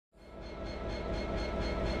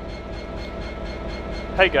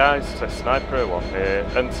Hey guys, Test Sniper 01 here,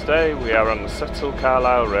 and today we are on the Settle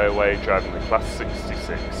Carlisle Railway driving the Class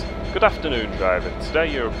 66. Good afternoon driver,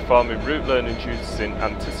 today you are performing route learning duties in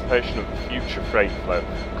anticipation of the future freight flow.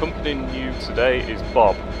 Accompanying you today is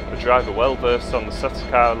Bob, a driver well versed on the Settle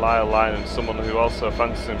Carlisle line and someone who also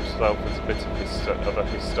fancies himself as a bit of a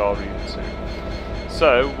historian too.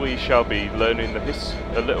 So we shall be learning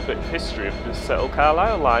a little bit of history of the Settle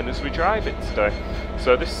Carlisle line as we drive it today.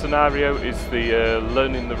 So this scenario is the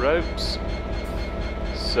learning the ropes.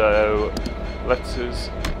 So let us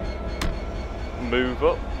move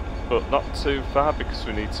up, but not too far because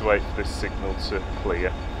we need to wait for this signal to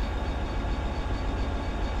clear.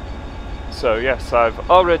 So yes, I've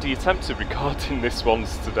already attempted recording this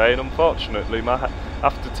once today, and unfortunately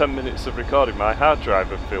after 10 minutes of recording my hard drive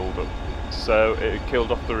had filled up. So it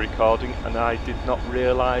killed off the recording and I did not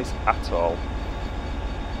realise at all.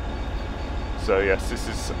 So yes, this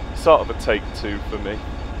is sort of a take two for me.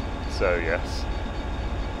 So yes,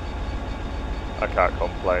 I can't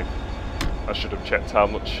complain. I should have checked how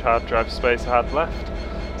much hard drive space I had left.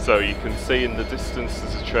 So you can see in the distance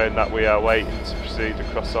there's a train that we are waiting to proceed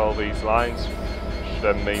across all these lines, which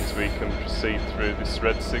then means we can proceed through this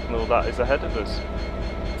red signal that is ahead of us.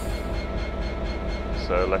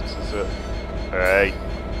 So let us hey,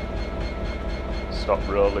 stop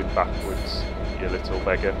rolling backwards, you little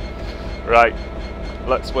beggar. Right,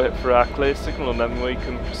 let's wait for our clear signal and then we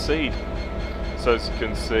can proceed. So as you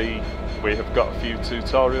can see, we have got a few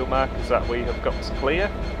tutorial markers that we have got to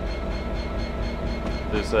clear.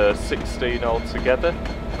 There's 16 altogether,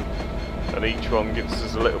 and each one gives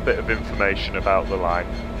us a little bit of information about the line,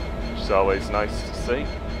 which is always nice to see.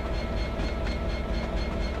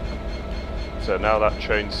 So now that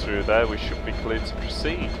train's through there, we should be cleared to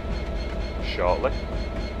proceed shortly.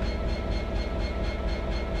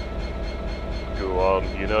 Go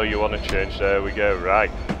on, you know you want to change, there we go,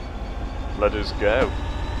 right. Let us go.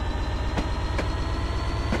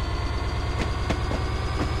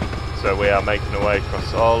 So we are making our way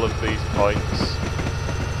across all of these points.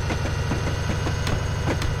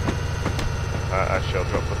 I shall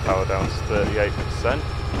drop the power down to 38%.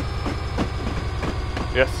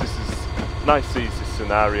 Yes, this is a nice easy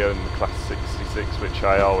scenario in the Class 66, which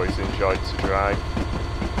I always enjoyed to drive.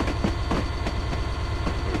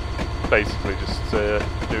 Basically just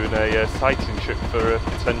doing a sighting trip for a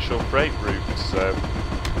potential freight route, so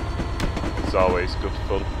it's always good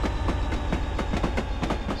fun.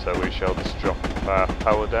 So we shall just drop our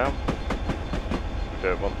power down. We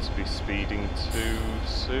don't want to be speeding too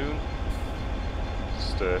soon.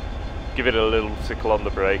 Just give it a little tickle on the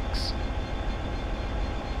brakes.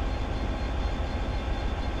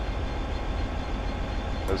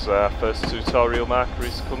 As our first tutorial marker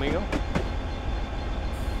is coming up.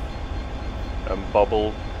 And Bob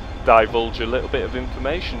will divulge a little bit of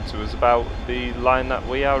information to us about the line that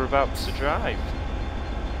we are about to drive,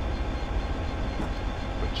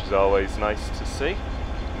 which is always nice to see.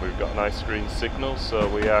 And we've got a nice green signal, so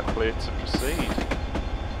we are clear to proceed.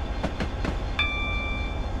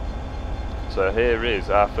 So here is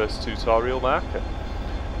our first tutorial marker.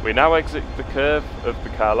 We now exit the curve of the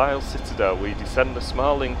Carlisle Citadel. We descend the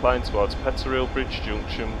small incline towards Petterill Bridge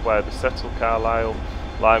Junction, where the Settle Carlisle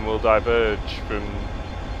line will diverge from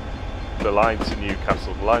the line to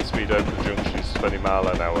Newcastle. The line speed over the junction is 20 miles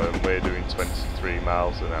an hour and we're doing 23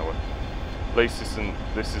 miles an hour. At least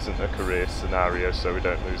this isn't a career scenario, so we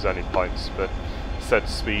don't lose any points for said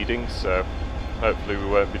speeding, so hopefully we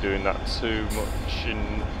won't be doing that too much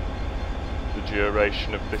in the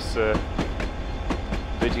duration of this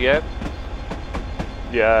video.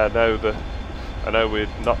 Yeah, I know we're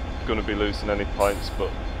not going to be losing any points,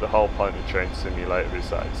 but the whole point of Train Simulator is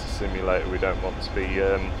that it's a simulator. We don't want to be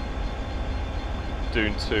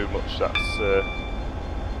doing too much that's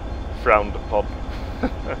frowned upon.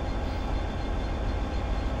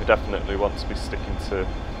 We definitely want to be sticking to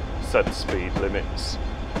said speed limits.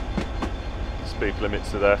 Speed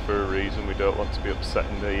limits are there for a reason. We don't want to be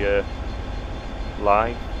upsetting the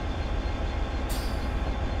line.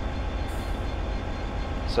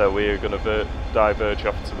 So we are going to diverge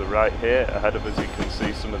off to the right here. Ahead of us you can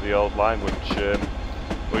see some of the old line, which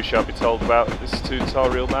we shall be told about at this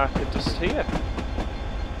tutorial marker just here.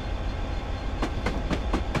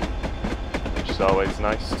 Which is always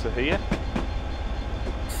nice to hear.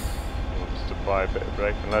 We'll just apply a bit of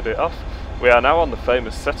brake and let it off. We are now on the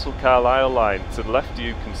famous Settle Carlisle line. To the left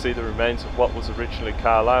you can see the remains of what was originally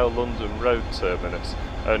Carlisle London Road terminus.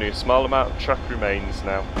 Only a small amount of track remains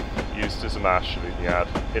now, used as a marshalling yard.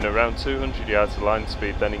 In around 200 yards the line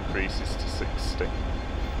speed then increases to 60.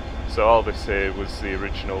 So all this here was the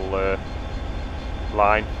original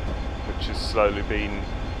line which has slowly been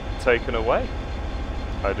taken away,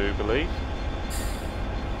 I do believe.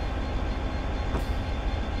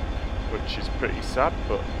 Which is pretty sad,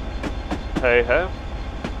 but hey ho.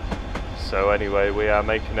 So anyway, we are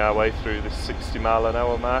making our way through this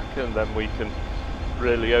 60-mile-an-hour mark, and then we can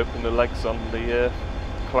really open the legs on the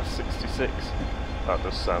Class 66. That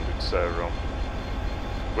just sounded so wrong.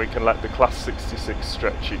 We can let the Class 66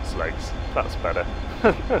 stretch its legs. That's better.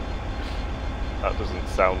 That doesn't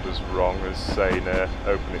sound as wrong as saying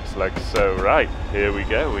open its legs. So right, here we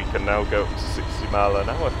go. We can now go up to 60 mile an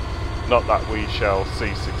hour. Not that we shall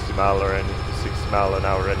see 60 mile an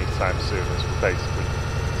hour anytime soon, as we're basically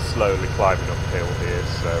slowly climbing uphill here.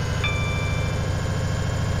 So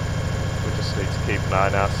we just need to keep an eye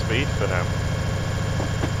on our speed for now.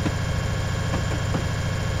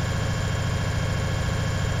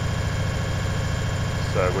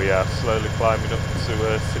 So we are slowly climbing up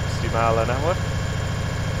to 60 mile an hour,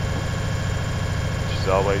 which is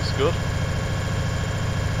always good.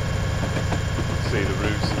 See the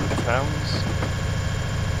roofs of the towns.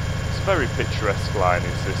 It's a very picturesque line,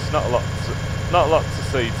 is this? Not a lot to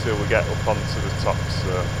see till we get up onto the top,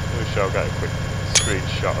 so we shall get a quick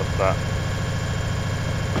screenshot of that.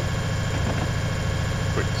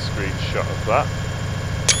 Quick screenshot of that.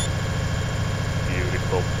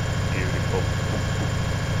 Beautiful, beautiful.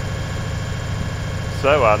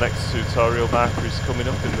 So our next tutorial marker is coming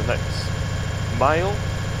up in the next mile.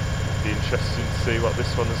 Be interesting to see what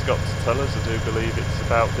this one has got to tell us. I do believe it's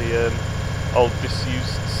about the old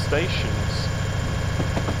disused stations.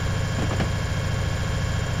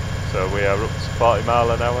 So we are up to 40 mile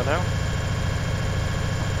an hour now.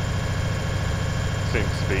 Seems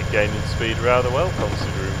to be gaining speed rather well,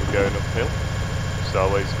 considering we're going uphill. It's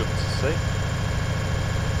always good to see.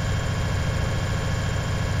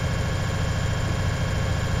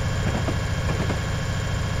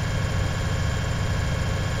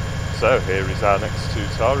 So here is our next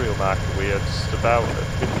tutorial marker. We are just about at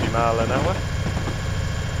 50 mile an hour.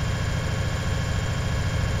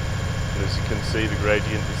 And as you can see, the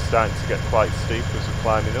gradient is starting to get quite steep as we're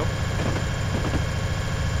climbing up.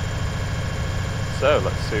 So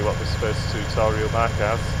let's see what this first tutorial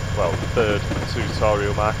marker has, well, the third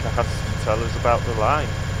tutorial marker has to tell us about the line.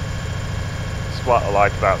 It's what I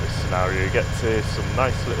like about this scenario. You get to hear some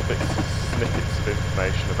nice little snippets of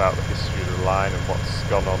information about the history of the line and what's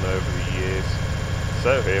gone on over the years.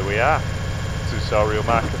 So here we are, tutorial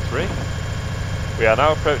marker 3. We are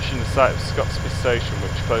now approaching the site of Scotsby Station,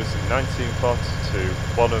 which closed in 1942,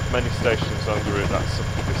 one of many stations on the route that's up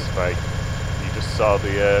this way. You just saw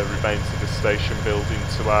the remains of the station building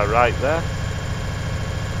to our right there.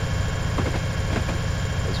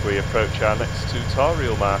 As we approach our next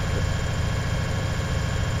tutorial marker.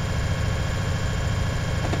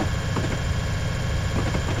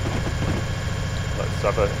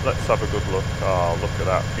 Let's have a good look. Oh, look at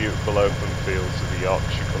that beautiful open fields of the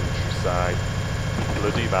Yorkshire countryside.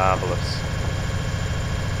 Bloody marvellous.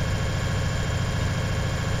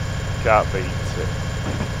 Can't beat it.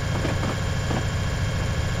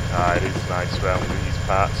 Ah, it is nice round these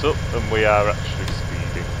parts up, and we are actually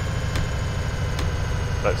speeding.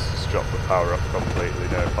 Let's just drop the power off completely.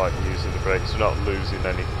 No point in using the brakes. We're not losing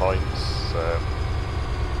any points. So.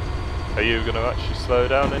 Are you going to actually slow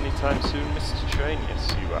down anytime soon, Mr. Train?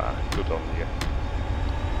 Yes, you are. Good on you.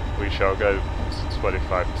 We shall go to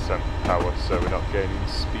 25% power, so we're not gaining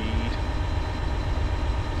speed.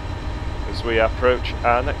 As we approach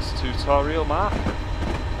our next tutorial marker.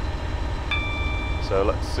 So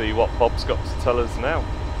let's see what Bob's got to tell us now.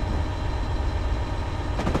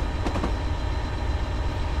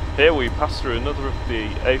 Here we pass through another of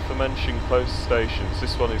the aforementioned closed stations.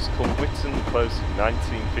 This one is called Whitton, closed in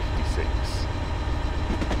 1956.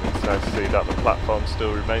 It's nice to see that the platform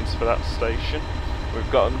still remains for that station.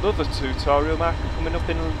 We've got another tutorial marker coming up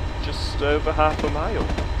in just over half a mile.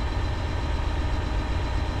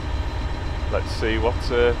 Let's see what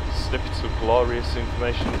snippets of glorious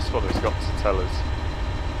information this one has got to tell us.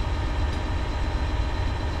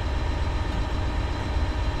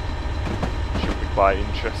 Quite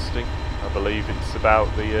interesting. I believe it's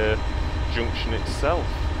about the junction itself.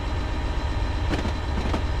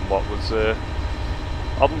 And what was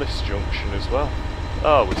on this junction as well.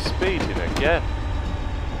 Oh, we're speeding again.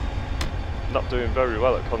 Not doing very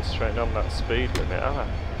well at concentrating on that speed limit, am I?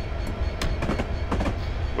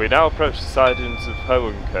 We now approach the sidings of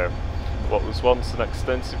Hoe & Co. What was once an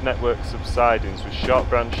extensive network of sidings with short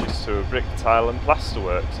branches to a brick, tile and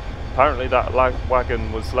plasterworks. Apparently that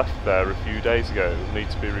wagon was left there a few days ago. It will need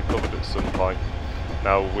to be recovered at some point.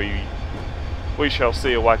 Now we We shall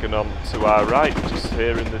see a wagon on to our right, just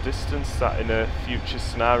here in the distance, that in a future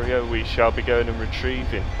scenario we shall be going and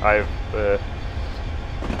retrieving. I have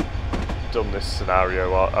done this scenario,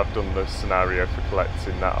 or I've done the scenario for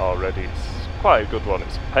collecting that already. It's quite a good one.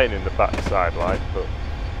 It's a pain in the backside, like, but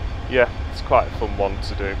yeah, it's quite a fun one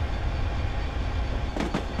to do.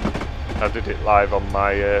 I did it live on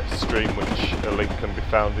my stream, which a link can be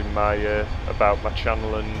found in my about my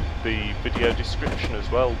channel and the video description as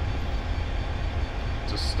well.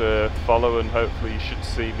 Just follow, and hopefully you should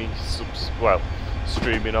see me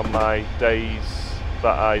streaming on my days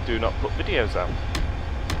that I do not put videos out,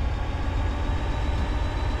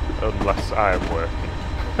 unless I am working.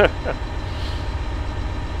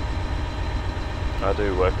 I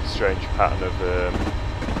do work a strange pattern of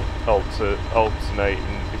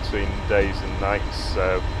alternating between days and nights,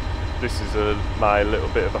 so this is my little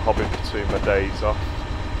bit of a hobby between my days off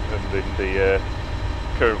and in the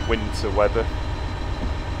current winter weather.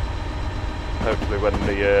 Hopefully when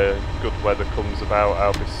the good weather comes about,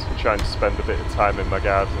 I'll be trying to spend a bit of time in my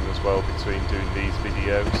garden as well between doing these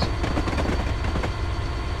videos.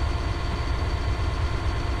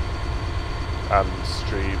 And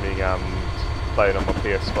streaming and playing on my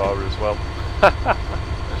PS4 as well.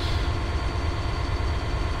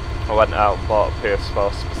 I went out and bought a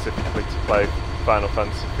PS4 specifically to play Final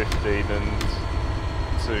Fantasy 15 and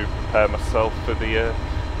to prepare myself for the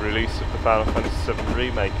release of the Final Fantasy 7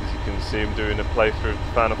 remake. As you can see, I'm doing a playthrough of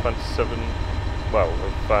Final Fantasy 7,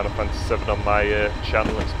 of Final Fantasy 7 on my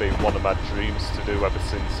channel. It's been one of my dreams to do ever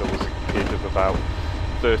since I was a kid of about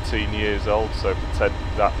 13 years old, so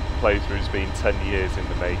that playthrough's been 10 years in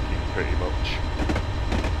the making pretty much,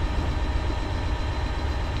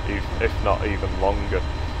 if not even longer.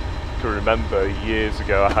 I can remember years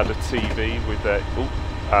ago I had a TV with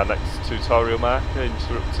our next tutorial marker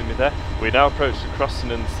interrupting me there. We now approach the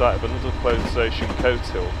crossing and the site of another closed station, Coat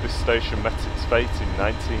Hill. This station met its fate in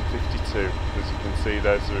 1952. As you can see,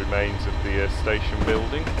 there's the remains of the station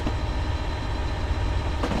building.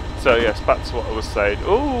 So yes, back to what I was saying.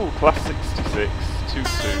 Ooh, Class 66, toot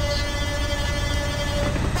toot.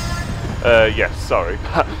 Yes, sorry.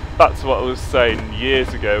 Back to what I was saying.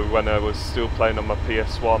 Years ago, when I was still playing on my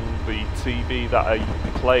PS1, the TV that I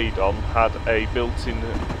played on had a built-in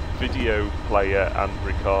video player and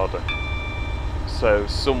recorder. So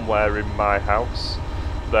somewhere in my house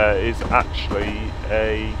there is actually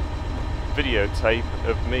a videotape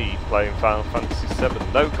of me playing Final Fantasy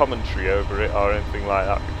 7. No commentary over it or anything like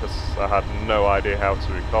that, because I had no idea how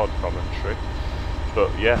to record commentary.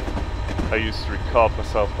 But yeah, I used to record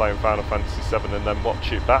myself playing Final Fantasy 7 and then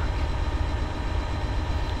watch it back.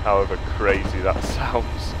 However crazy that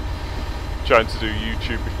sounds. Trying to do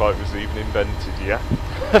YouTube before it was even invented, yeah?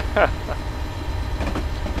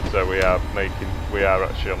 So we are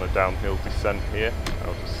actually on a downhill descent here.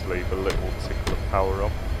 I'll just leave a little tickle of power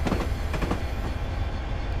on.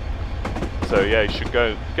 So yeah, you should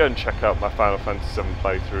go and check out my Final Fantasy 7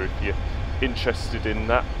 playthrough if you're interested in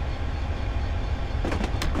that.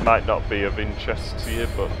 Might not be of interest to you,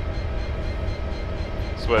 but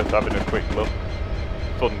it's worth having a quick look.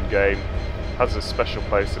 Fun game. Has a special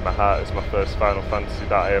place in my heart. It's my first Final Fantasy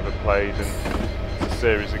that I ever played, and it's a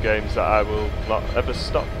series of games that I will not ever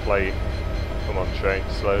stop playing. Come on train,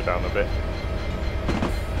 slow down a bit.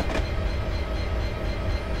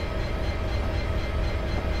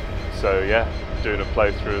 So yeah, doing a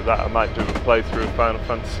playthrough of that. I might do a playthrough of Final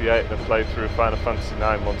Fantasy 8 and a playthrough of Final Fantasy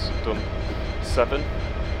 9 once I've done 7.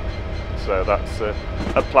 So that's a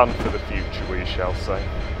plan for the future, we shall say.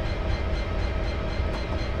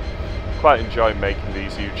 Quite enjoy making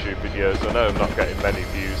these YouTube videos. I know I'm not getting many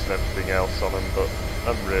views and everything else on them, but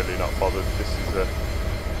I'm really not bothered. This is a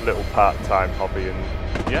little part-time hobby, and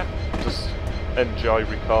yeah, just enjoy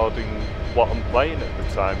recording what I'm playing at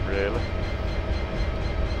the time, really.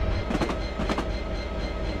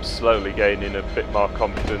 I'm slowly gaining a bit more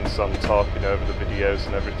confidence on talking over the videos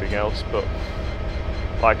and everything else, but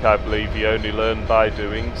like I believe you only learn by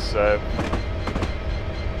doing, so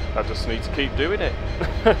I just need to keep doing it.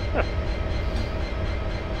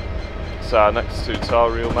 So our next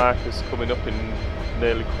tutorial marker's coming up in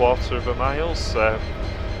nearly a quarter of a mile, so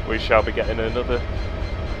we shall be getting another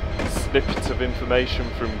snippet of information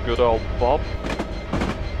from good old Bob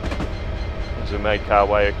as we make our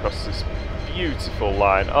way across this beautiful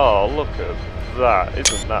line. Oh, look at that,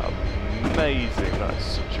 isn't that amazing? That's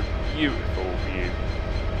such a beautiful view.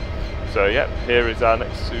 So yep, here is our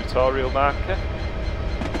next tutorial marker.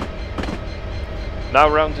 Now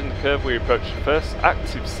rounding the curve we approach the first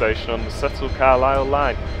active station on the settled Carlisle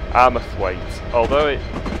line, Armathwaite.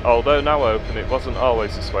 Although now open, it wasn't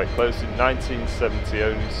always this way. It closed in 1970,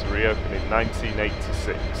 only to reopen in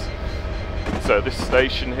 1986. So this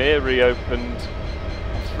station here reopened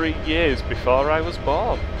 3 years before I was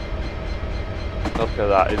born. Look at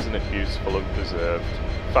that, isn't it beautiful and preserved?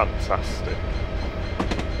 Fantastic.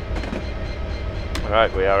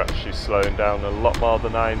 Right, we are actually slowing down a lot more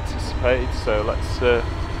than I anticipated, so let's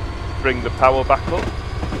bring the power back up.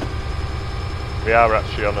 We are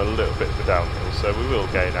actually on a little bit of a downhill, so we will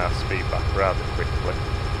gain our speed back rather quickly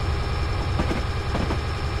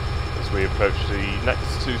as we approach the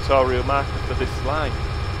next tutorial marker for this line.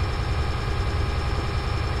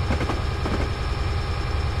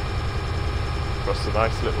 Across a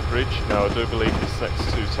nice little bridge. Now I do believe this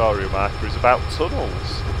next tutorial marker is about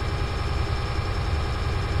tunnels,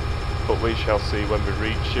 but we shall see when we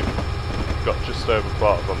reach it. We've got just over a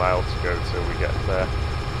quarter of a mile to go till we get there.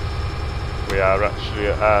 We are actually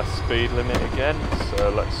at our speed limit again, so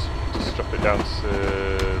let's just drop it down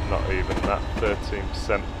to not even that,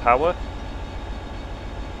 13% power.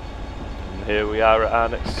 And here we are at our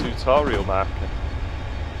next tutorial marker.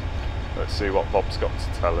 Let's see what Bob's got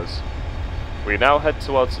to tell us. We now head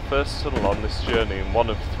towards the first tunnel on this journey, and one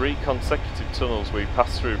of 3 consecutive tunnels we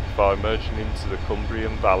pass through before emerging into the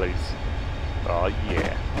Cumbrian valleys. Oh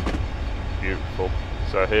yeah, beautiful.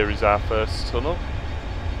 So here is our first tunnel.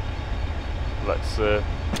 Let's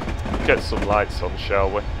get some lights on,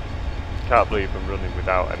 shall we? Can't believe I'm running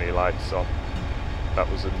without any lights on. That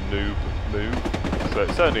was a noob move. So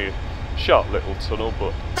it's only a short little tunnel,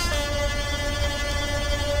 but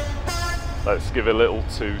let's give a little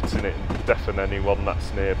toot in it and deafen anyone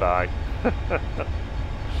that's nearby.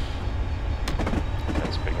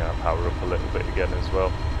 Let's bring our power up a little bit again as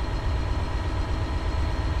well.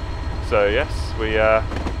 So yes, we are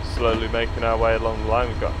slowly making our way along the line.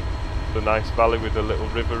 We've got the nice valley with a little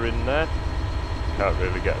river in there. Can't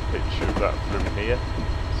really get a picture of that from here.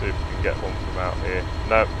 See if we can get one from out here.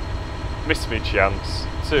 No, missed me chance.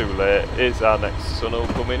 Too late. Here's our next tunnel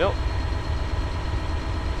coming up.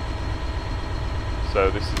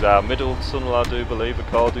 So this is our middle tunnel, I do believe,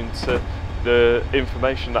 according to the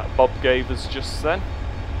information that Bob gave us just then.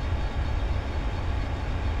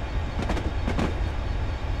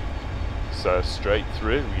 So straight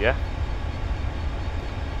through, yeah.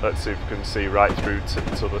 Let's see if we can see right through to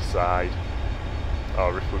the other side,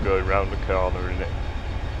 or if we're going round the corner in it.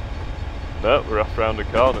 No, we're off round the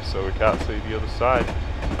corner, so we can't see the other side.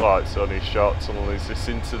 Well, it's only a short tunnel. Is this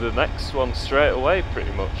into the next one straight away,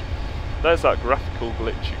 pretty much? There's that graphical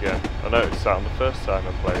glitch again. I noticed that on the first time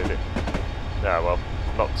I played it. Yeah, well,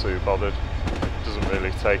 not too bothered. Doesn't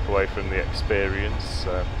really take away from the experience,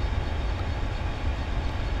 so.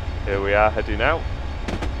 Here we are heading out,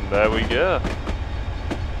 and there we go.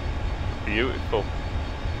 Beautiful.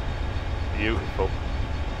 Beautiful.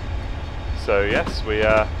 So yes, we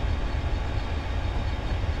are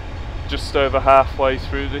just over halfway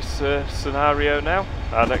through this scenario now.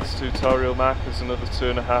 Our next tutorial marker is another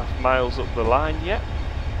 2.5 miles up the line yet.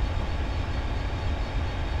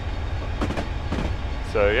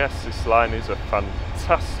 So yes, this line is a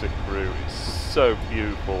fantastic route. It's so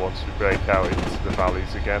beautiful once we break out into the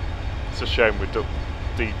valleys again. It's a shame we're dug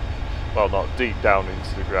deep, well, not deep down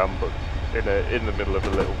into the ground, but in the middle of a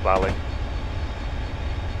little valley.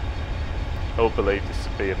 I would believe this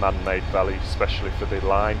would be a man-made valley, especially for the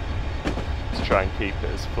line, to try and keep it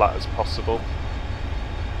as flat as possible.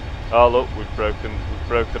 Oh look, we've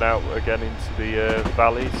broken out again into the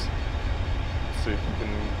valleys. Let's see if we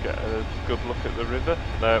can get a good look at the river.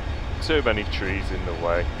 No, too many trees in the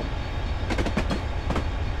way.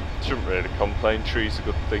 Shouldn't really complain, trees are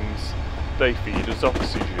good things. They feed us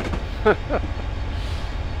oxygen.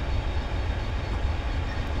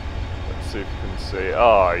 See if you can see.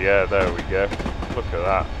 Oh yeah, there we go. Look at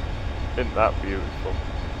that. Isn't that beautiful?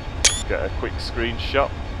 Get a quick screenshot.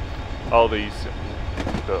 All these,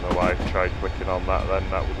 don't know why I tried clicking on that then,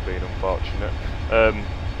 that would have been unfortunate.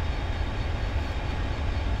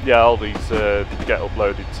 Yeah, all these get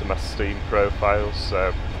uploaded to my Steam profiles,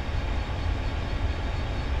 so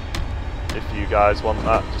if you guys want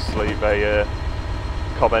that, just leave a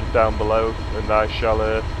comment down below and I shall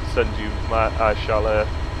send you I shall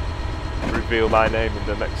reveal my name in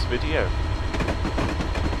the next video.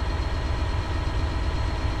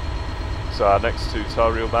 So our next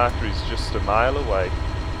tutorial marker is just a mile away.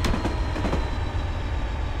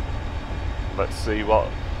 Let's see what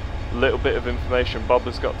little bit of information Bob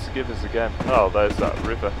has got to give us again. Oh, there's that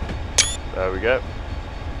river. There we go.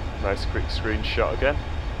 Nice quick screenshot again.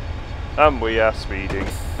 And we are speeding.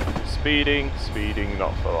 Speeding, speeding,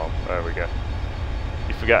 not for long. There we go.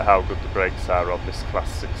 You forget how good the brakes are on this Class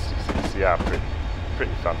 66. They are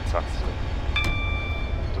pretty fantastic.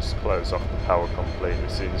 Just close off the power completely.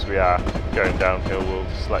 As soon as we are going downhill, we'll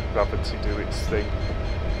just let gravity do its thing.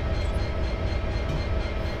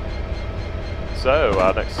 So,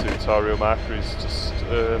 our next tutorial marker is just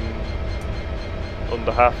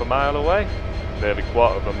under half a mile away. Nearly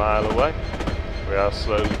quarter of a mile away. We are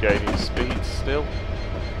slowly gaining speed still.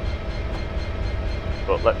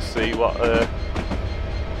 But let's see what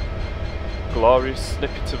glorious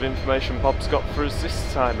snippet of information Bob's got for us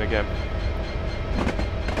this time again.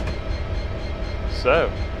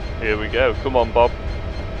 So, here we go. Come on, Bob.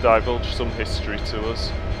 Divulge some history to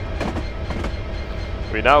us.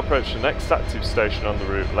 We now approach the next active station on the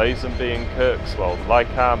route, Lazenby in Kirkswold. Like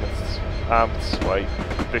Armsway,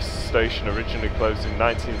 this station originally closed in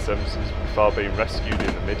 1970s before being rescued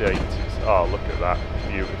in the mid-80s. Oh, look at that.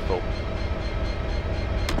 Beautiful.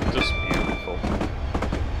 Just beautiful.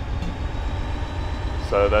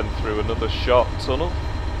 So then through another short tunnel.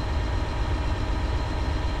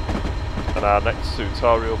 And our next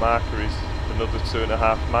tutorial marker is another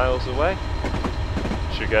 2.5 miles away.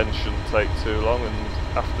 Which again shouldn't take too long, and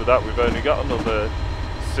after that we've only got another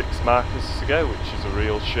 6 markers to go, which is a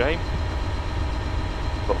real shame.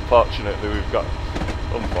 But fortunately we have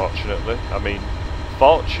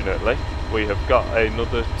got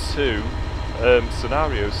another 2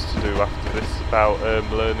 scenarios to do after this about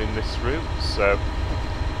learning this route, so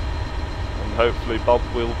and hopefully Bob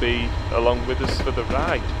will be along with us for the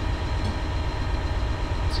ride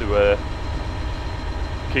to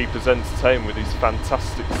keep us entertained with these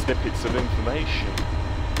fantastic snippets of information.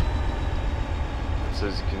 So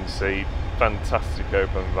as you can see, fantastic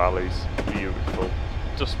open valleys, beautiful,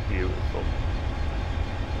 just beautiful.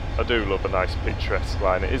 I do love a nice picturesque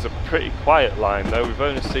line. It is a pretty quiet line though. We've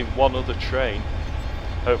only seen one other train.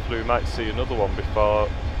 Hopefully we might see another one before,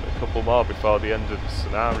 a couple more before the end of the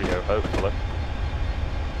scenario, hopefully.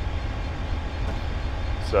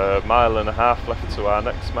 So, 1.5 miles left to our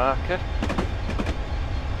next marker.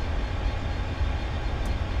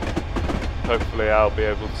 Hopefully I'll be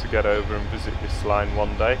able to get over and visit this line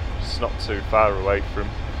one day. It's not too far away from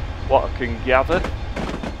what I can gather.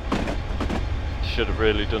 Should have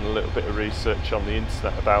really done a little bit of research on the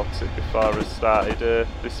internet about it before I started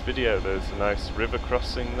this video. There's a nice river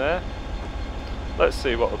crossing there. Let's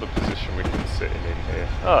see what other position we can sit in here.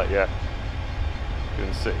 Oh yeah, we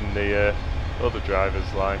can sit in the other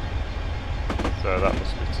driver's line. So that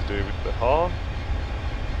must be to do with the horn.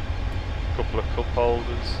 A couple of cup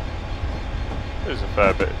holders. There's a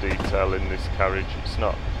fair bit of detail in this carriage. It's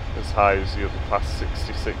not as high as the other Class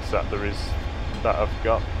 66 that there is that I've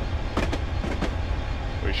got.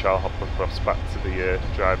 We shall hop across back to the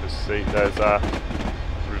driver's seat. There's our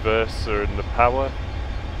reverser and the power.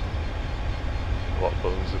 What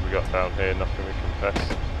buttons have we got down here? Nothing we can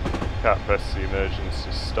press. Can't press the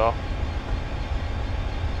emergency stop.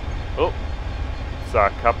 Oh, it's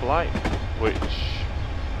our cab light, which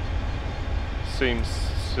seems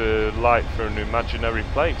to light for an imaginary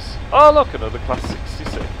place. Oh look, another Class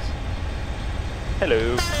 66.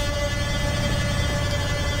 Hello.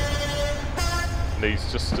 And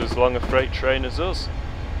he's just as long a freight train as us.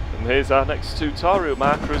 And here's our next tutorial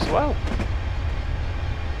marker as well.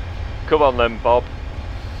 Come on then, Bob.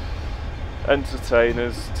 Entertain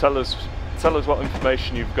us. Tell us what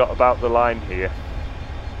information you've got about the line here.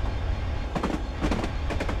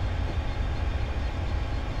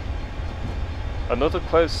 Another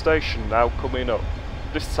closed station now coming up.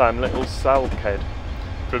 This time Little Salkhead.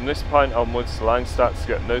 From this point onwards the line starts to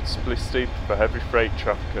get noticeably steeper for heavy freight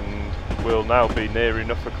traffic and will now be near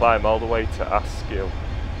enough a climb all the way to Askill.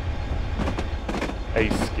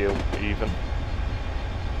 Askill even.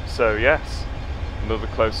 So yes, another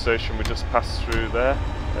closed station we just passed through there.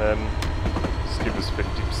 Just give us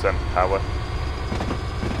 50% power.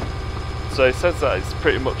 So it says that it's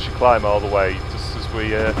pretty much a climb all the way. Just as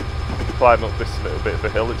we climb up this little bit of a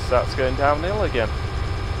hill, it starts going downhill again.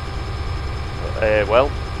 Well,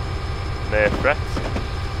 near fret.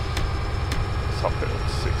 Let's hop it up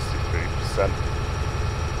to 63%.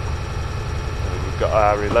 And we've got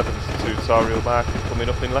our 11th tutorial marker coming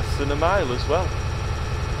up in less than a mile as well.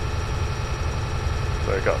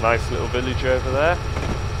 So we've got a nice little village over there.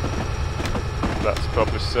 That's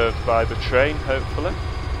probably served by the train, hopefully.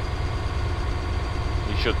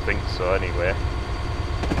 You should think so anyway.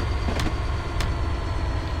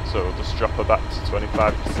 So we'll just drop her back to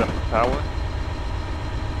 25% power.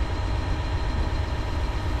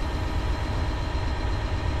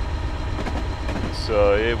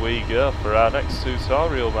 So here we go for our next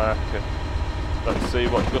tutorial marker. Let's see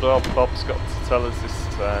what good old Bob's got to tell us this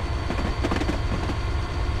time.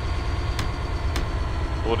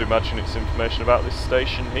 I would imagine it's information about this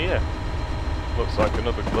station here. Looks like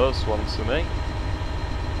another close one to me.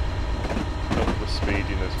 Oh, we're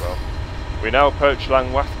speeding as well. We now approach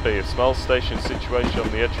Langwathby, a small station situated on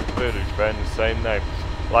the edge of the village bearing the same name.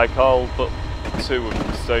 Like all but two of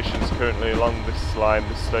the stations currently along this line,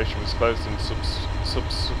 this station was closed and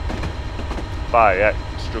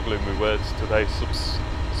struggling with words today.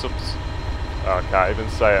 I can't even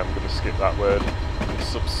say it, I'm going to skip that word. And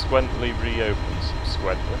subsequently reopened.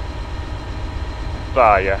 Subsequently.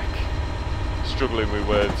 Bayek. Struggling with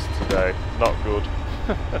words today. Not good.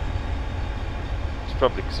 It's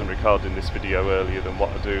probably because I'm recording this video earlier than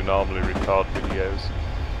what I do normally record videos.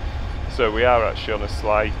 So we are actually on a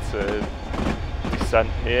slight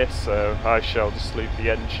descent here, so I shall just leave the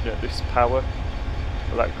engine at this power.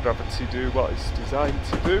 Let gravity do what it's designed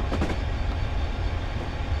to do.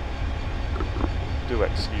 Do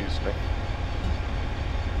excuse me.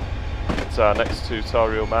 So our next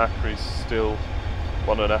tutorial marker is still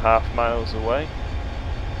 1.5 miles away.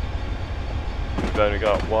 We've only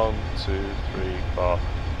got 1, 2, 3, 4,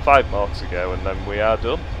 5 more to go and then we are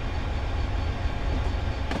done.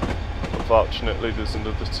 Unfortunately there's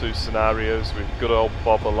another 2 scenarios with good old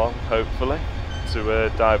Bob along, hopefully, to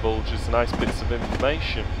divulge us nice bits of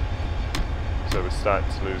information. So we're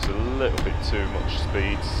starting to lose a little bit too much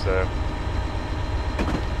speed, so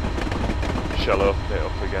shall open it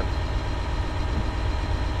up again.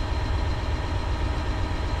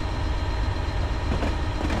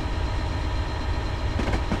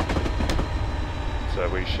 So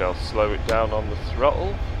we shall slow it down on the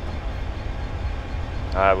throttle.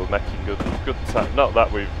 We're making good time. Not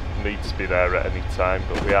that we need to be there at any time,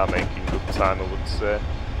 but we are making good time, I would say.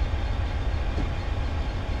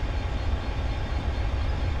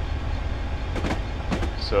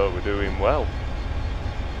 So we're doing well.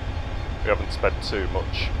 We haven't spent too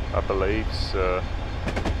much, I believe, so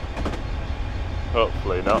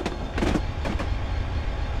hopefully not.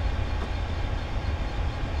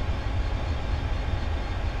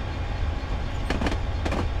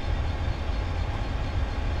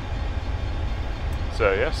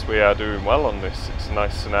 So yes, we are doing well on this. It's a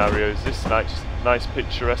nice scenario. Is this nice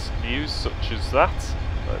picturesque views such as that?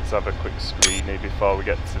 Let's have a quick screenie before we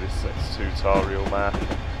get to this next tutorial mark.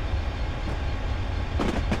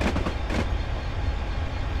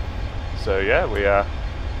 So yeah, we are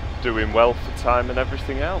doing well for time and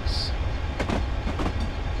everything else.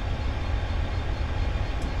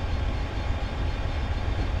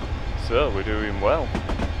 So we're doing well.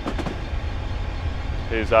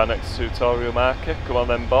 Here's our next tutorial marker. Come on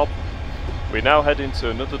then, Bob. We now head into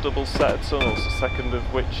another double set of tunnels, the second of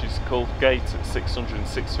which is called Gate at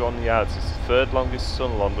 661 yards. It's the third longest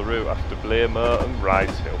tunnel on the route after Blairmoor and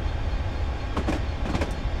Risehill.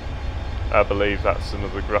 I believe that's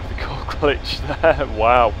another graphical glitch there.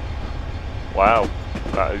 Wow. Wow.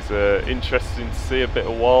 That is interesting to see, a bit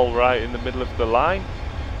of wall right in the middle of the line.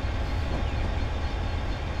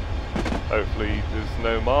 Hopefully there's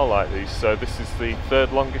no more like these. So this is the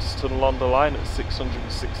third longest tunnel on the line at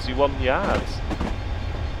 661 yards.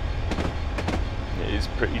 It is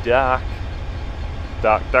pretty dark.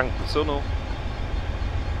 Dark, dank tunnel.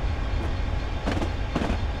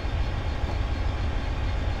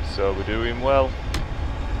 So we're doing well.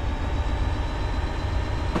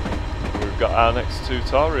 We've got our next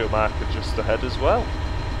tutorial marker just ahead as well.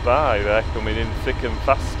 Bye, they're coming in thick and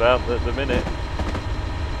fast, aren't they, at the minute?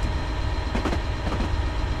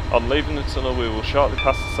 On leaving the tunnel we will shortly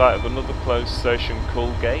pass the site of another closed station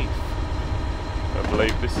called Gate. I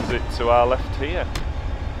believe this is it to our left here.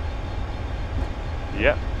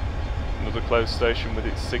 Yep, another closed station with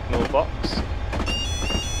its signal box.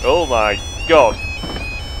 Oh my god!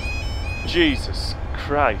 Jesus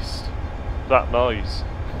Christ, that noise.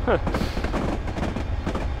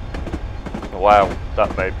 Wow,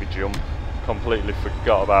 that made me jump. Completely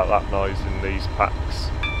forgot about that noise in these packs.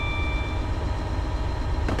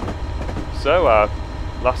 So our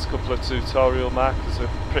last couple of tutorial markers are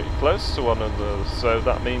pretty close to one another, so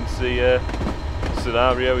that means the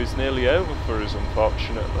scenario is nearly over for us,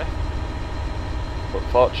 unfortunately. But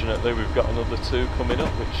fortunately we've got another 2 coming up,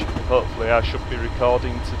 which hopefully I should be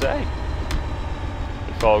recording today,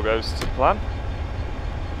 if all goes to plan.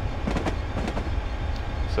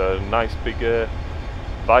 So nice big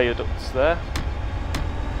viaducts there.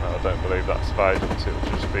 Oh, I don't believe that's a viaduct, it'll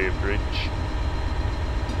just be a bridge.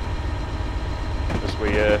 As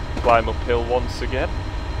we climb uphill once again.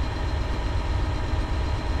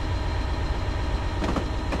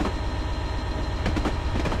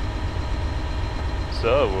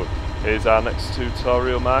 So, here's our next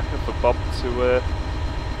tutorial marker for Bob to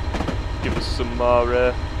give us some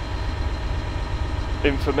more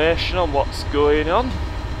information on what's going on.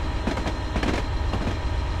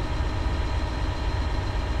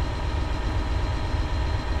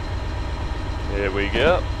 Here we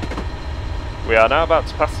go. We are now about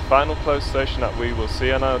to pass the final closed station that we will see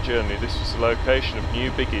on our journey. This was the location of New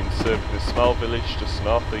Biggin, serving a small village just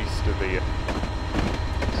northeast of here.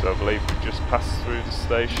 So I believe we've just passed through the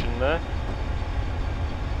station there.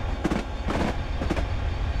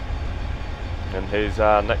 And here's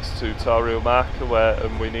our next tutorial marker where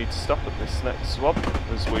we need to stop at this next one,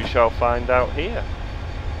 as we shall find out here.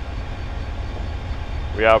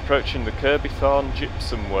 We are approaching the Kirbythorne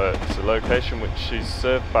Gypsum Works, a location which is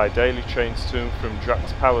served by daily trains to and from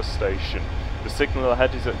Drax Power Station. The signal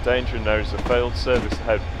ahead is at danger and there is a failed service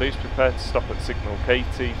ahead. Please prepare to stop at signal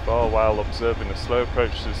KT4 while observing a slow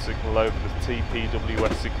approach to the signal over the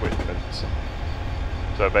TPWS equipment.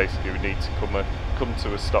 So basically we need to come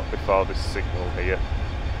to a stop before this signal here.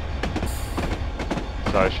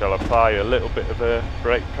 So I shall apply a little bit of a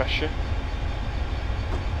brake pressure.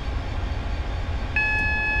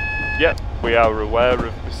 Yep, we are aware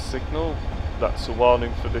of this signal. That's a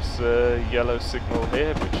warning for this yellow signal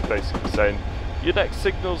here, which is basically saying, your next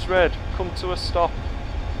signal's red, come to a stop.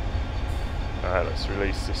 Alright, let's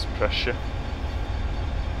release this pressure.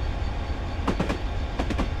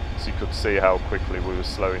 So you could see how quickly we were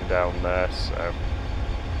slowing down there, so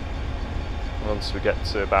once we get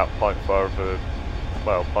to about 0.4 of a,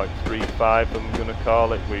 well, 0.35 I'm going to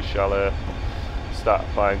call it, we shall start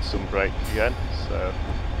applying some brake again, so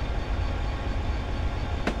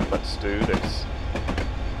let's do this.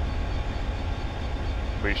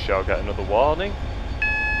 We shall get another warning.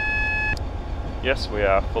 Yes, we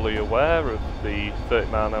are fully aware of the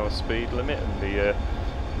 30mph speed limit and the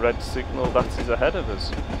red signal that is ahead of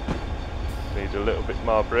us. Need a little bit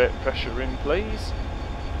more brake pressure in, please.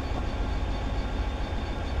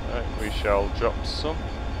 Right, we shall drop some.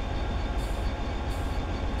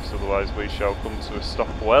 So otherwise we shall come to a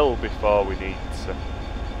stop well before we need to.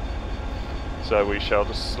 So we shall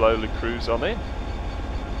just slowly cruise on in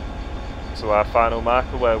to our final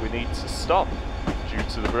marker where we need to stop due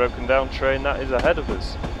to the broken down train that is ahead of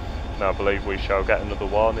us. Now I believe we shall get another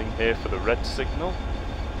warning here for the red signal.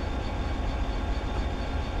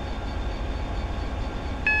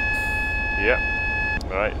 Yep,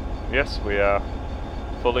 right, yes, we are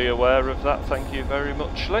fully aware of that, thank you very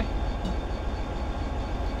much, Lee.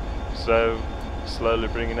 So slowly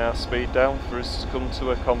bringing our speed down for us to come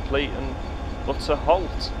to a complete and utter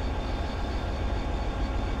halt.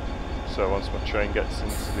 So once my train gets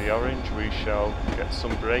into the orange we shall get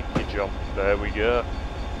some breakage on. There we go.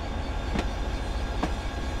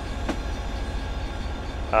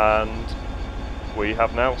 And we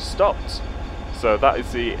have now stopped. So that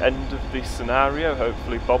is the end of this scenario.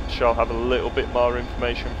 Hopefully Bob shall have a little bit more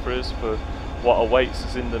information for us for what awaits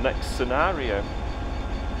us in the next scenario.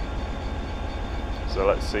 So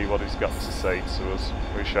let's see what he's got to say to us.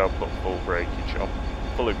 We shall put full breakage on,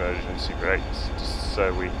 full emergency brakes, just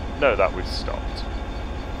so we know that we've stopped.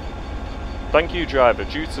 Thank you, driver.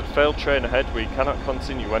 Due to the failed train ahead, we cannot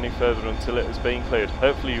continue any further until it has been cleared.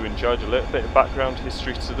 Hopefully you enjoyed a little bit of background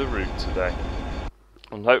history to the route today.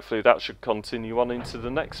 And hopefully that should continue on into the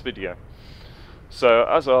next video. So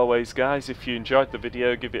as always guys, if you enjoyed the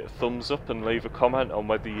video, give it a thumbs up and leave a comment on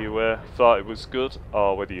whether you thought it was good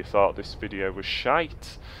or whether you thought this video was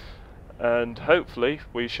shite. And hopefully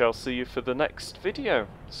we shall see you for the next video.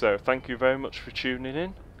 So thank you very much for tuning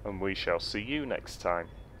in and we shall see you next time.